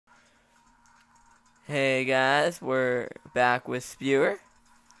Hey guys, we're back with Spewer,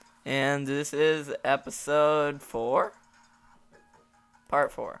 and this is episode 4?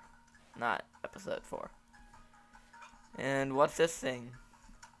 Part 4, not episode 4. And what's this thing?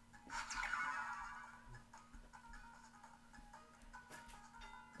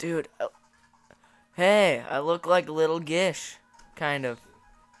 Dude, hey, I look like Little Gish, kind of.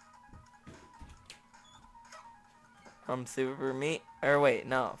 From Super Meat, or wait,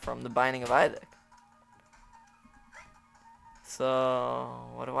 no, from The Binding of Isaac. So,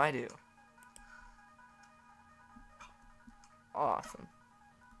 what do I do? Awesome.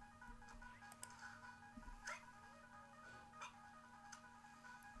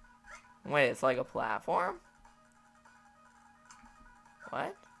 Wait, it's like a platform?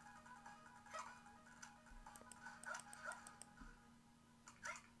 What?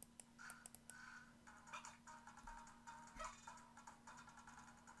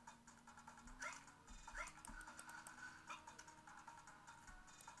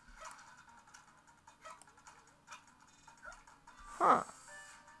 Huh.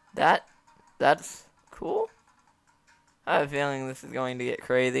 That's cool. I have a feeling this is going to get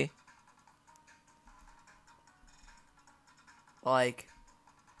crazy. Like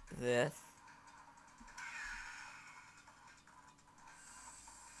this.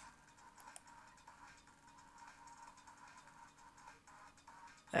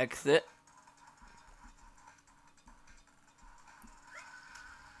 Exit.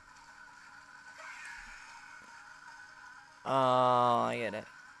 Oh, I get it.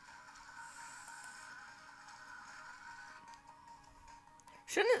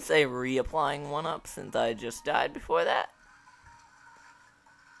 Shouldn't it say reapplying 1-up since I just died before that?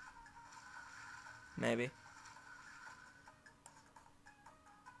 Maybe.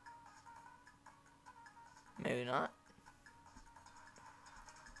 Maybe not.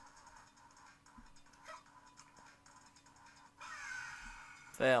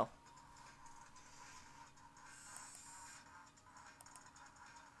 Fail.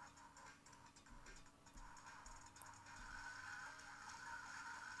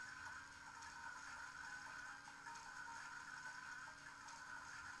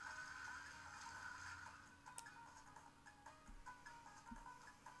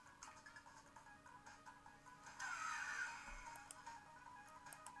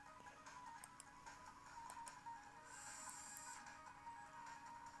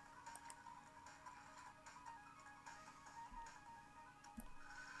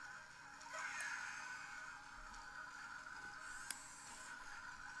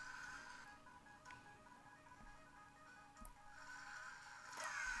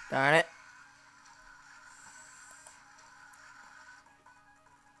 Darn it.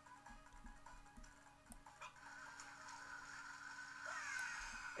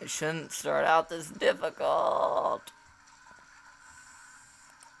 It shouldn't start out this difficult.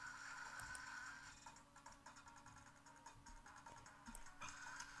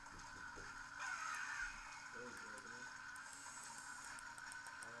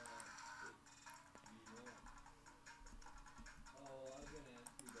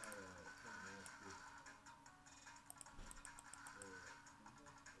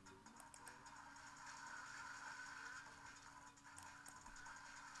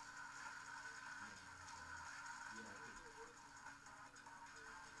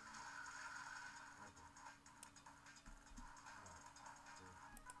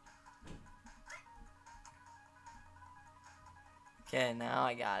 Okay, now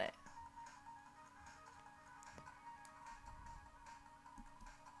I got it.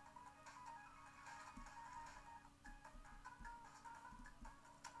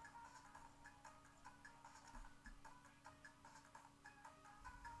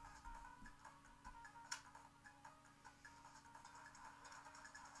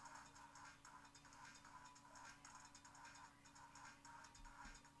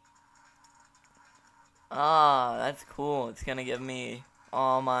 Ah, that's cool. It's gonna give me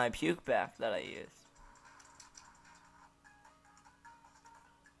all my puke back that I used.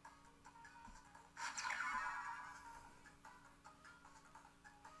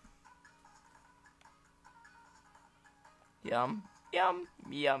 Yum. Yum.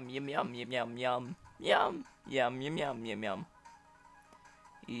 Yum. Yum. Yum. Yum. Yum. Yum. Yum. Yum. Yum. Yum. Yum. Yum.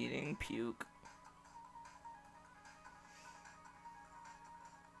 Eating puke.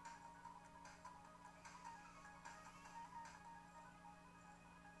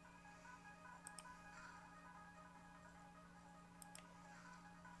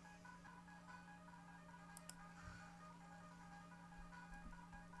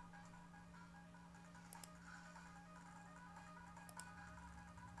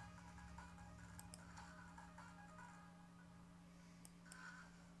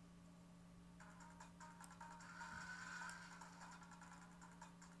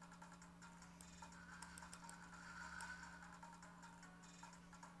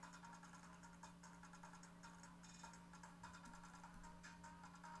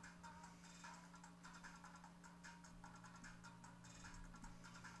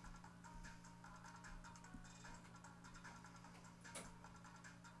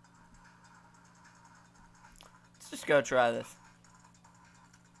 just go try this.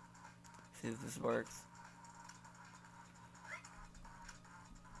 See if this works.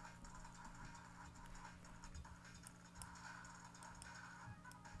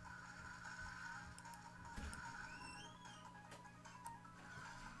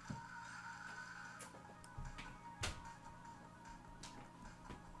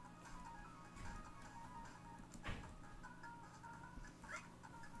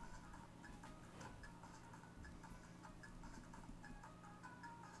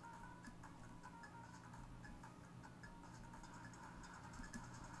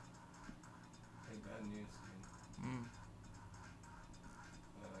 Bad news, dude. Mm.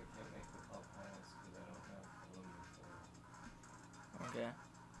 I can't make the top pass because I don't have aluminum foil. Okay.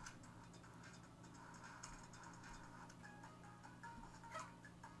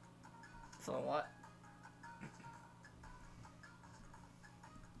 So what?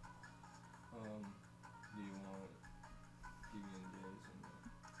 Do you want PB&J's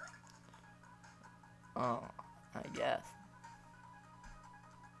and Oh, I guess.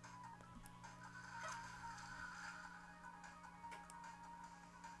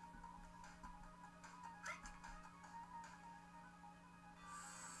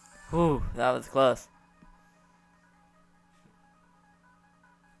 Whew, that was close.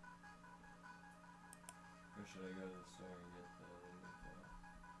 or should I go to the store and get the aluminum foil?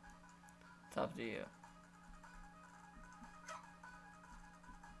 It's up to you.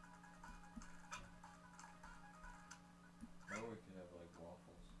 Or we could have like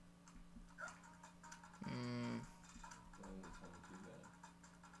waffles. That doesn't sound too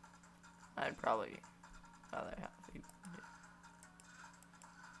bad. I'd probably rather have you.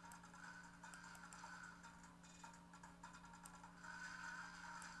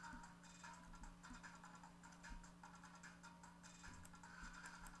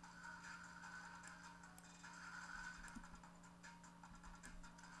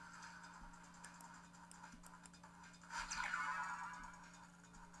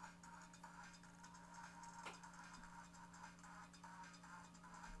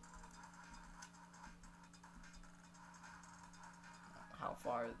 How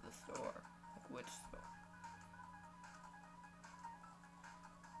far is the store? Like which store?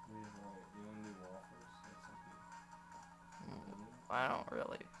 You want to do waffles? That's something. I don't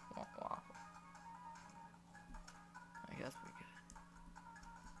really want waffle. I guess we could.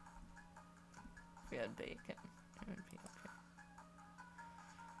 If we had bacon, it would be okay.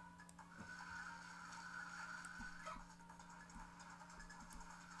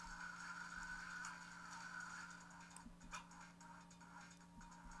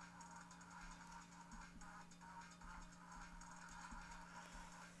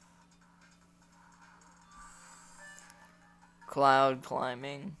 Cloud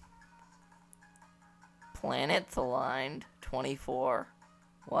climbing. Planets aligned. 24.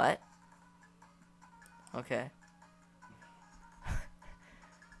 What? Okay.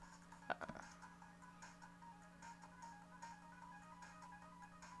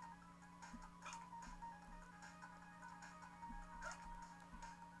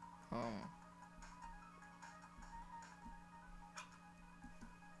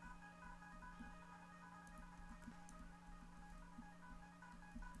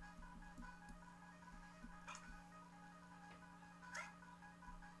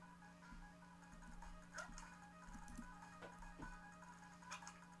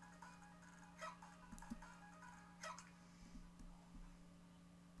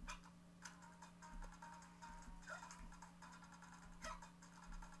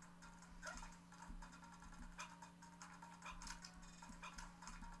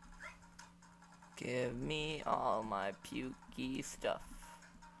 Give me all my pukey stuff.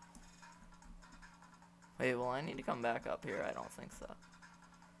 Wait, will I need to come back up here? I don't think so.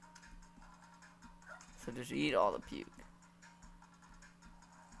 So just eat all the puke.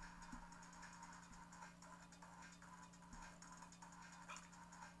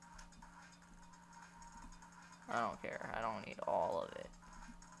 I don't care. I don't need all of it.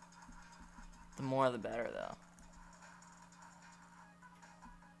 The more the better, though.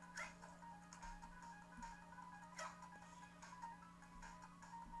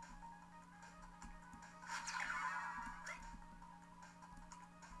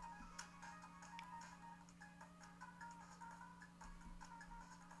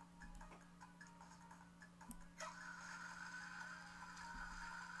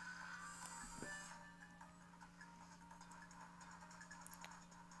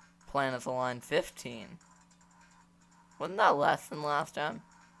 Planets aligned 15. Wasn't that less than last time?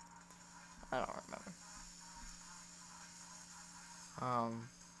 I don't remember.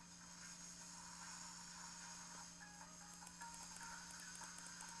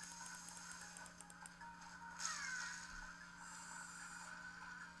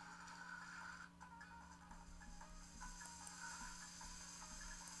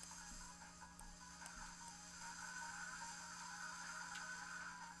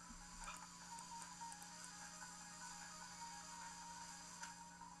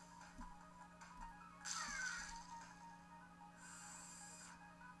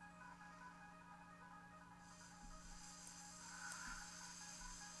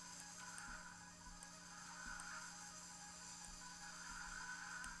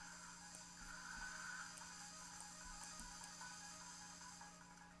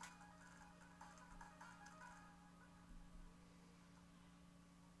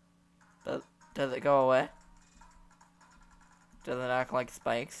 Does it go away? Does it act like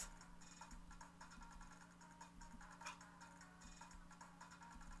spikes?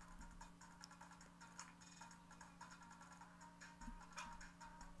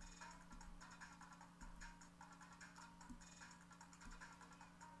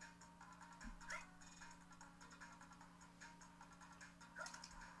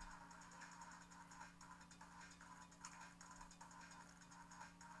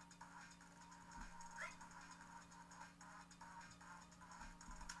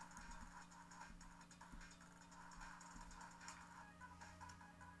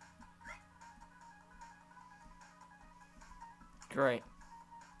 Great.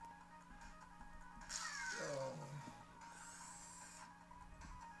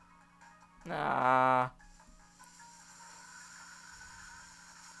 Nah.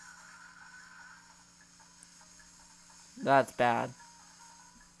 That's bad.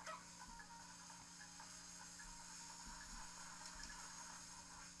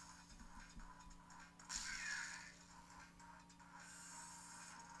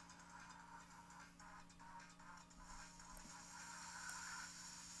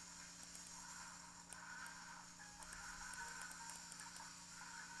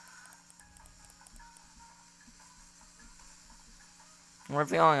 What's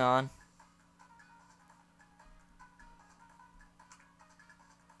going on?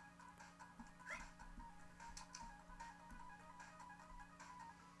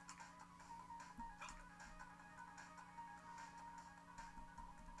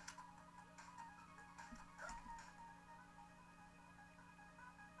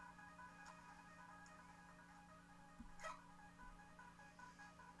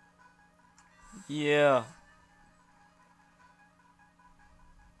 Yeah.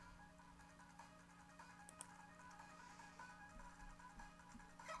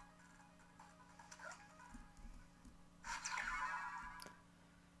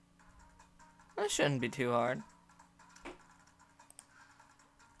 That shouldn't be too hard.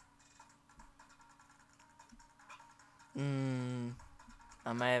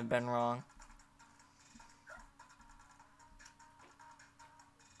 I may have been wrong.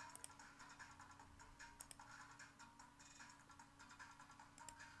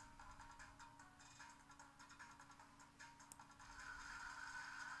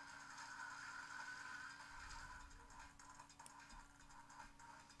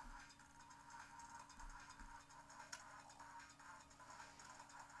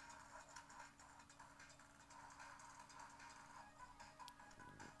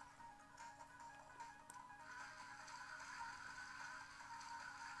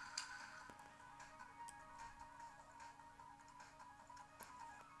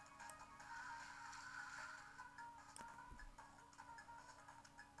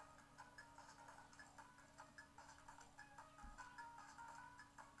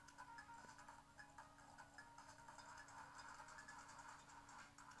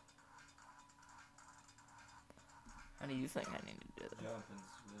 How do you think I need to do this? Jump and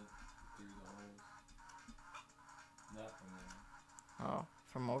slip through the holes. Not from there. Oh,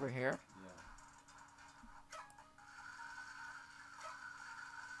 from over here? Yeah.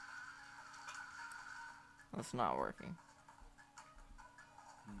 That's not working.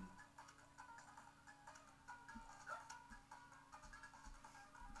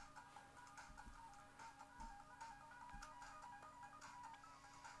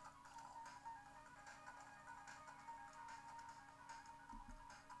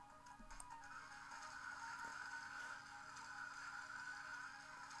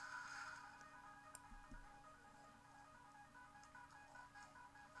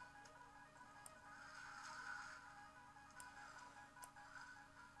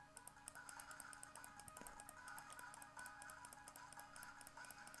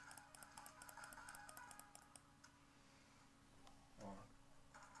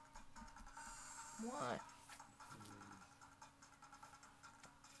 Why?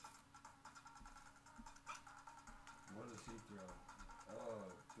 What does he throw?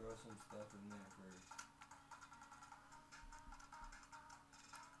 Oh, throw some stuff in there first.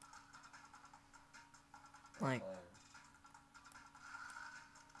 Like, Fire.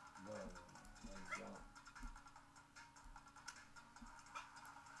 No, like jump.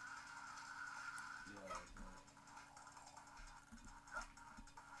 Yeah, like that.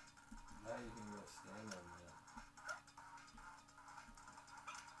 Now you can go stand on that.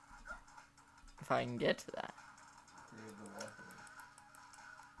 if I can get to that. Create the walkway.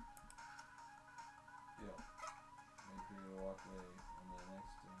 Yeah. And create a walkway on the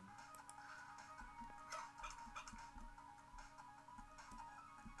next one.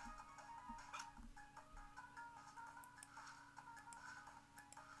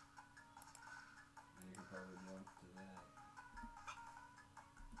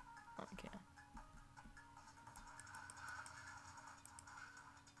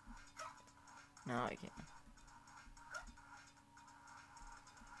 I can't.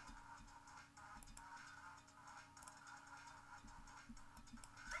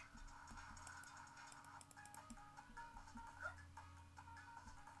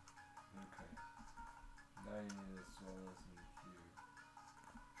 Okay. Now you need to swallow some cube.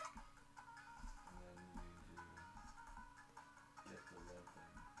 And then you need to get the red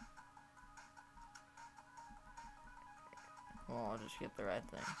thing. Well, I'll just get the right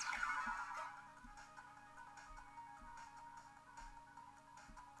thing.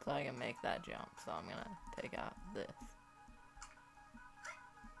 So I can make that jump, so I'm gonna take out this.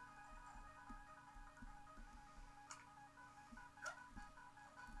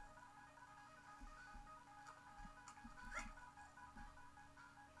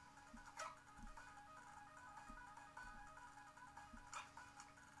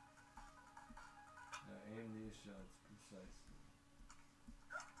 Now aim these shots precisely.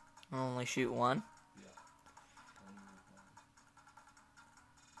 I'll only shoot one. Yeah. Only with one.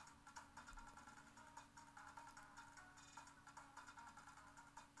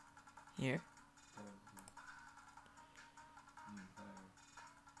 Here. Probably. Higher.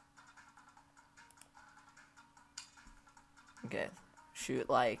 Okay. Shoot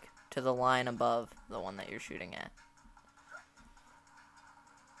like to the line above the one that you're shooting at.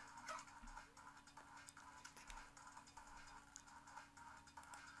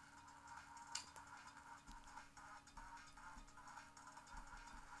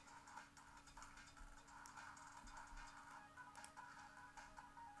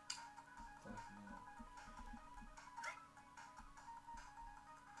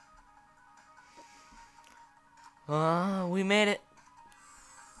 We made it.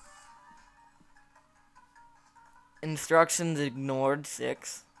 Instructions ignored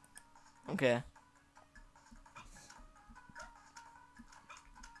 6. Okay.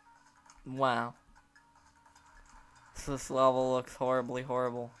 Wow. This level looks horribly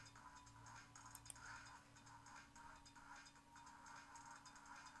horrible.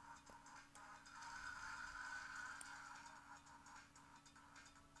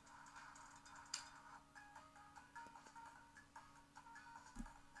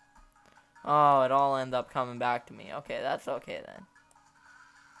 Oh, it all ended up coming back to me. Okay, that's okay then.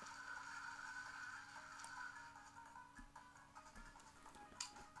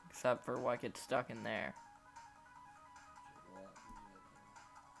 Except for what gets stuck in there.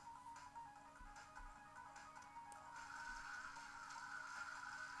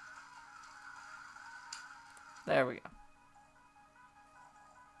 There we go.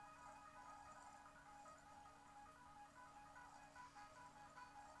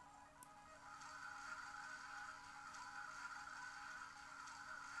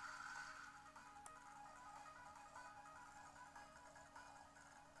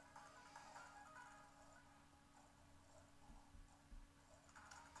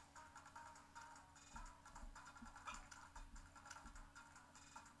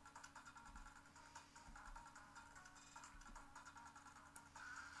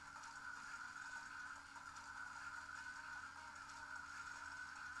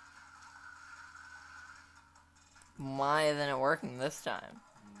 Why isn't it working this time?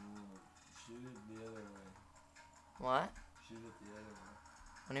 Shoot it the other way. What? Shoot it the other way.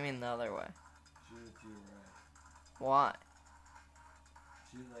 What do you mean the other way? Shoot it to your right. Why?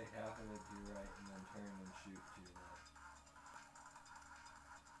 Shoot like half of it to your right and then turn and shoot to your left.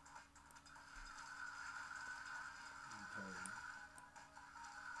 And turn.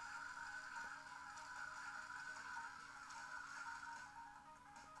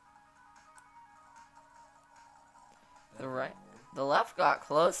 The right. The left got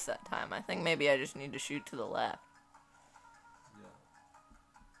close that time. I think maybe I just need to shoot to the left. Yeah.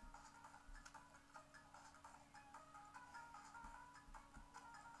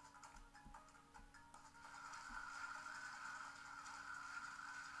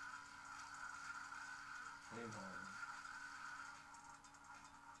 Aim hard.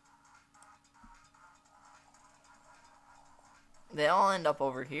 They all end up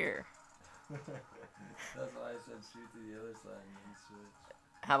over here. That's why I said shoot to the other side and then switch.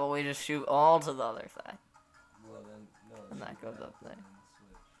 How about we just shoot all to the other side? Well then, no. And that goes up there. And then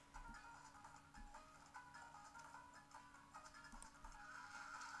switch.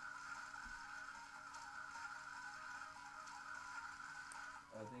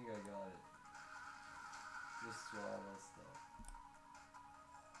 I think I got it. Just swallow stuff.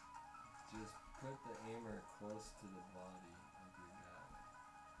 Just put the aimer close to the body of your guy.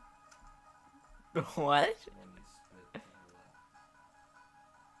 What? When you spit to the left.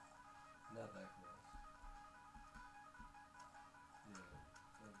 Not that close. Yeah.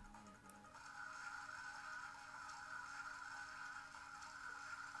 Something like that.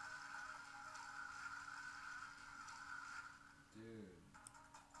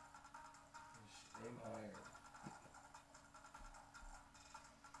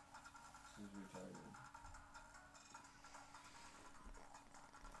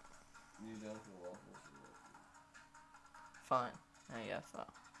 fine. I guess so.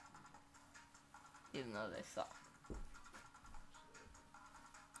 Even though they suck.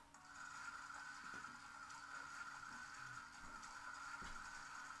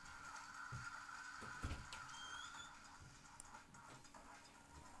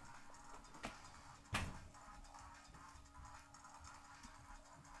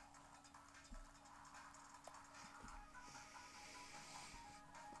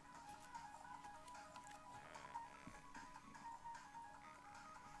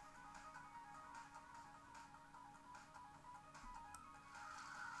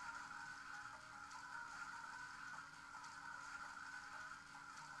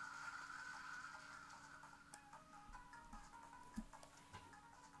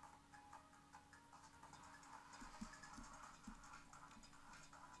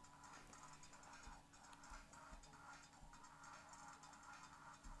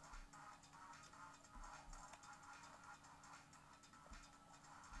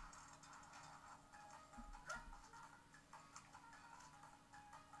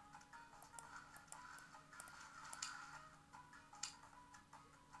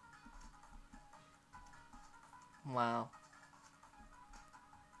 Wow.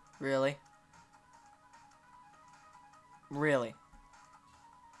 Really? Really?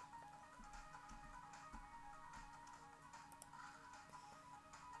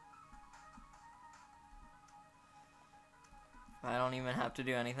 I don't even have to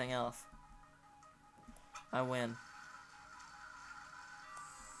do anything else. I win.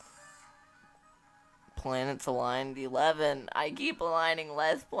 Planets aligned 11. I keep aligning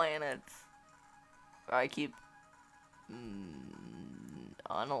less planets. Or I keep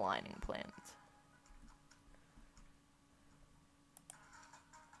unaligning planets.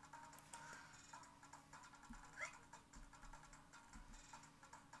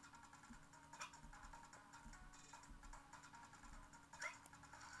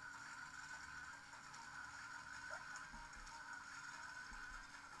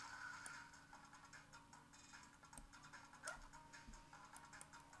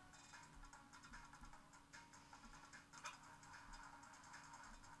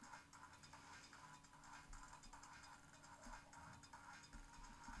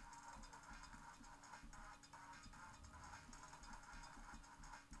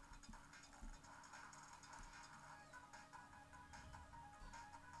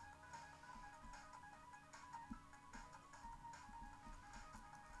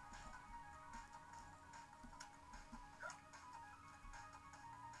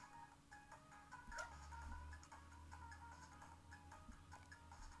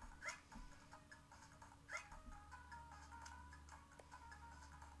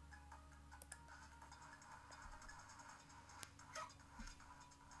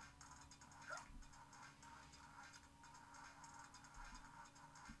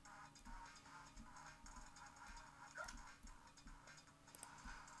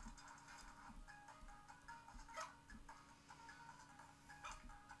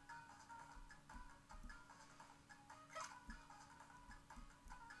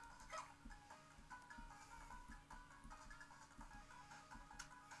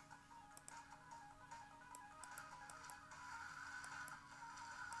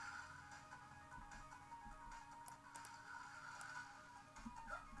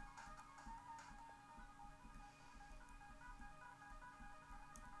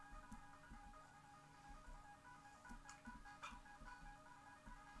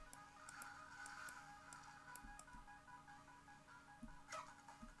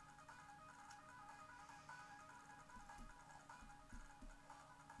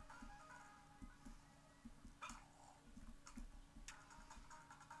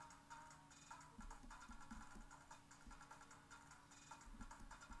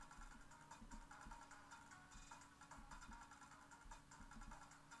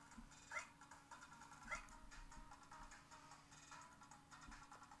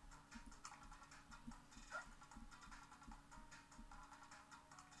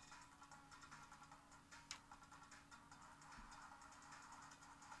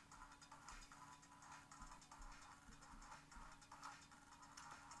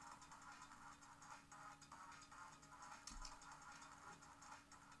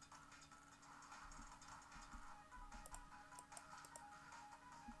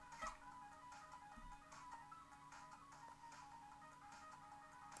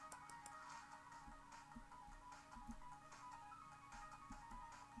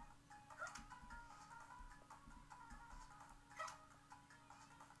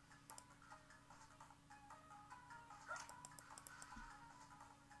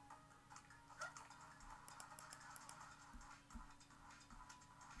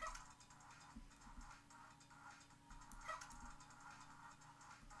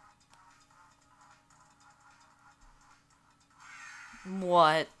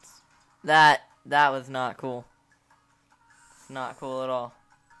 What? That was not cool. It's not cool at all.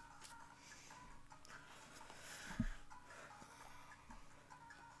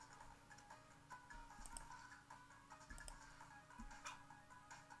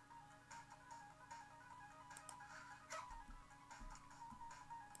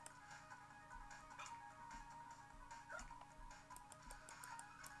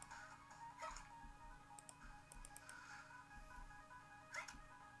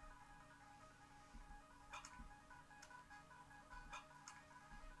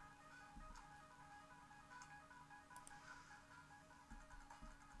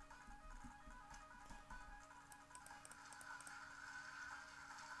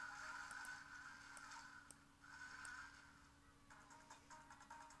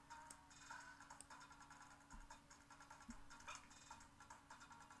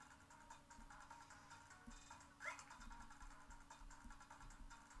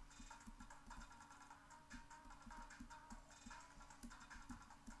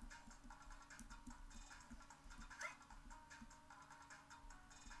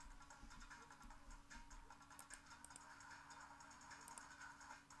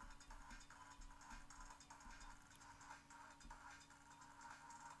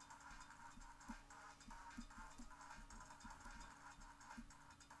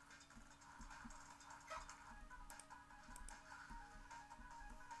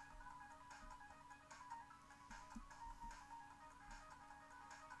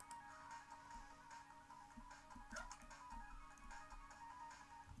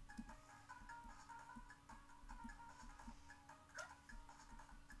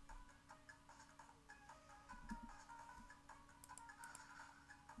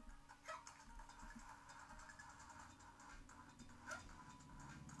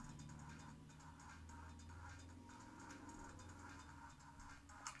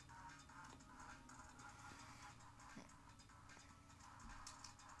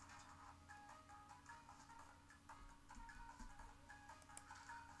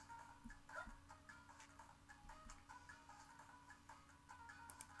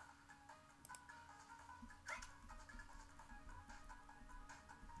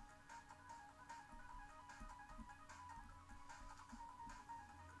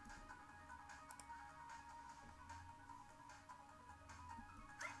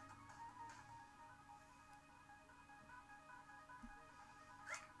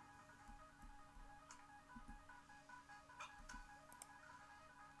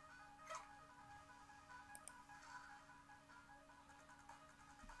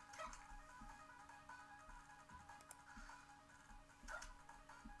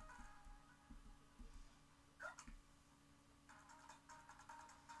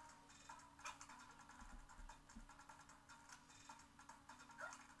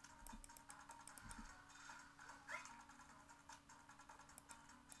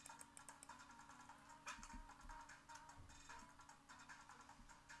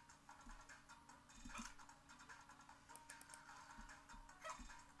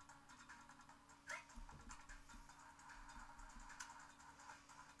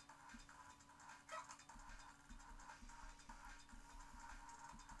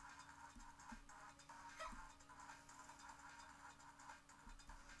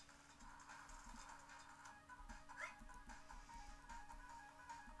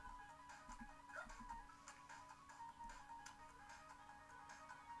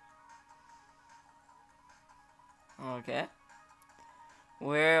 Okay.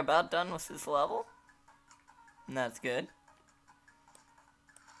 We're about done with this level. And that's good.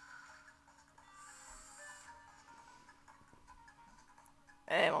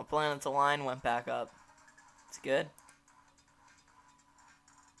 Hey, my planet's line went back up. It's good.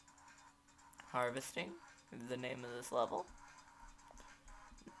 Harvesting is the name of this level.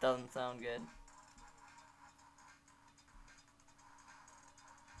 It doesn't sound good.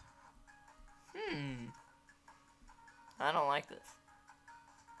 I don't like this.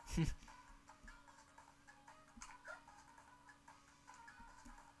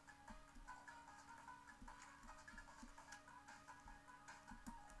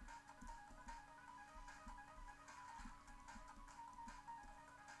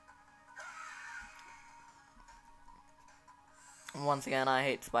 Once again, I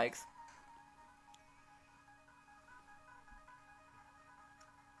hate spikes.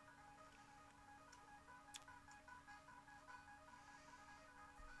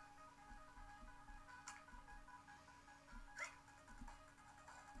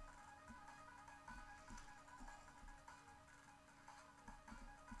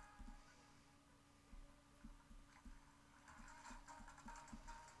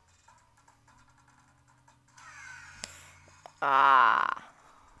 Ah.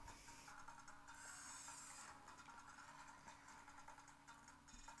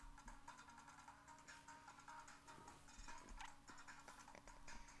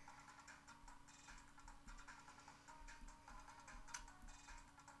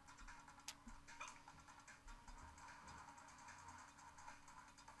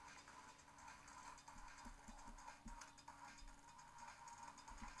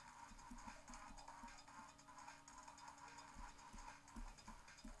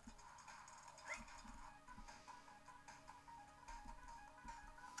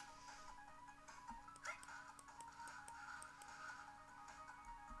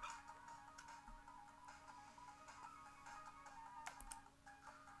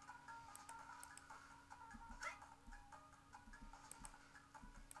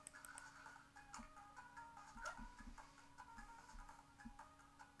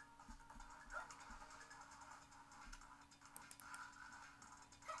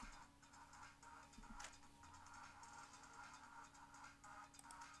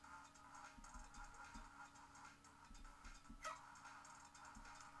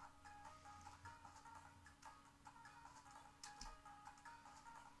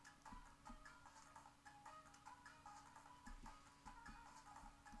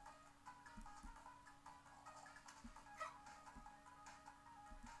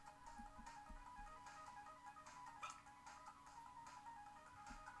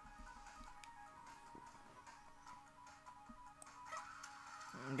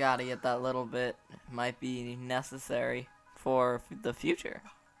 Gotta get that little bit. Might be necessary for the future.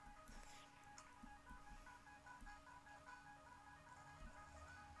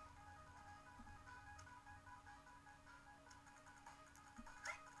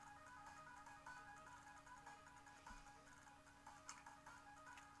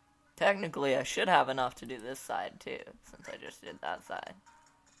 Technically, I should have enough to do this side too, since I just did that side.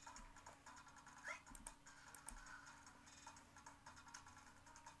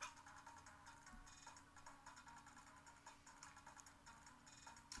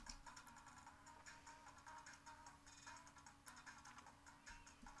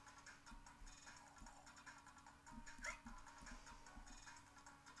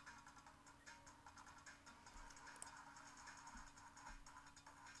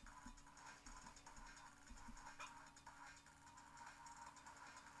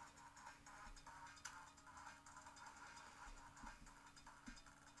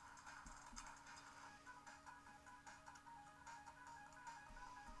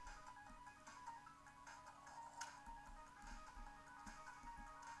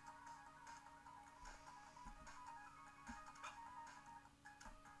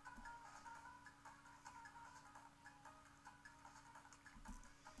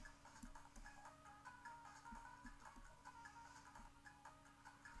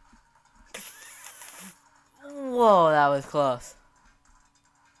 Whoa, that was close.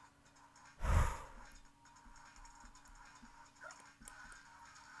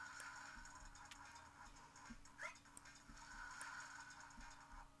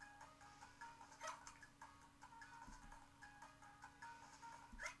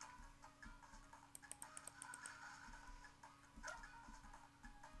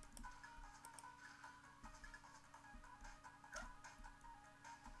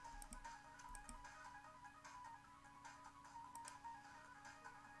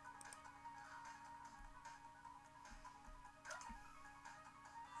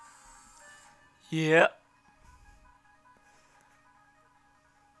 Yep.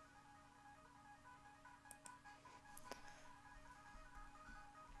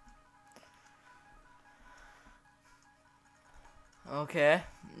 Okay,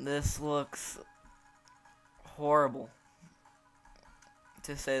 this looks horrible,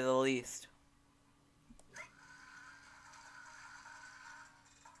 to say the least.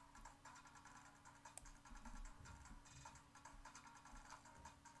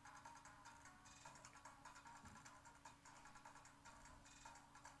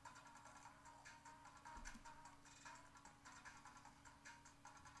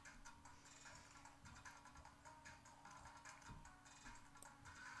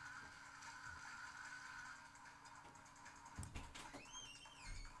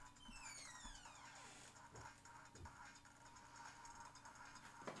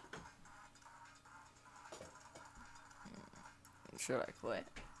 Should I quit?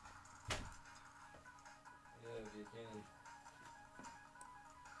 Yeah, if you can.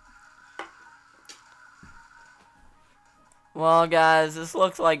 Well, guys, this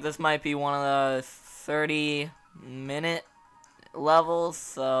looks like this might be one of the 30-minute levels,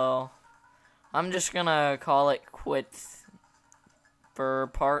 so I'm just gonna call it quits for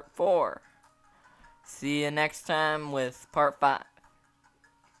part 4. See you next time with part 5.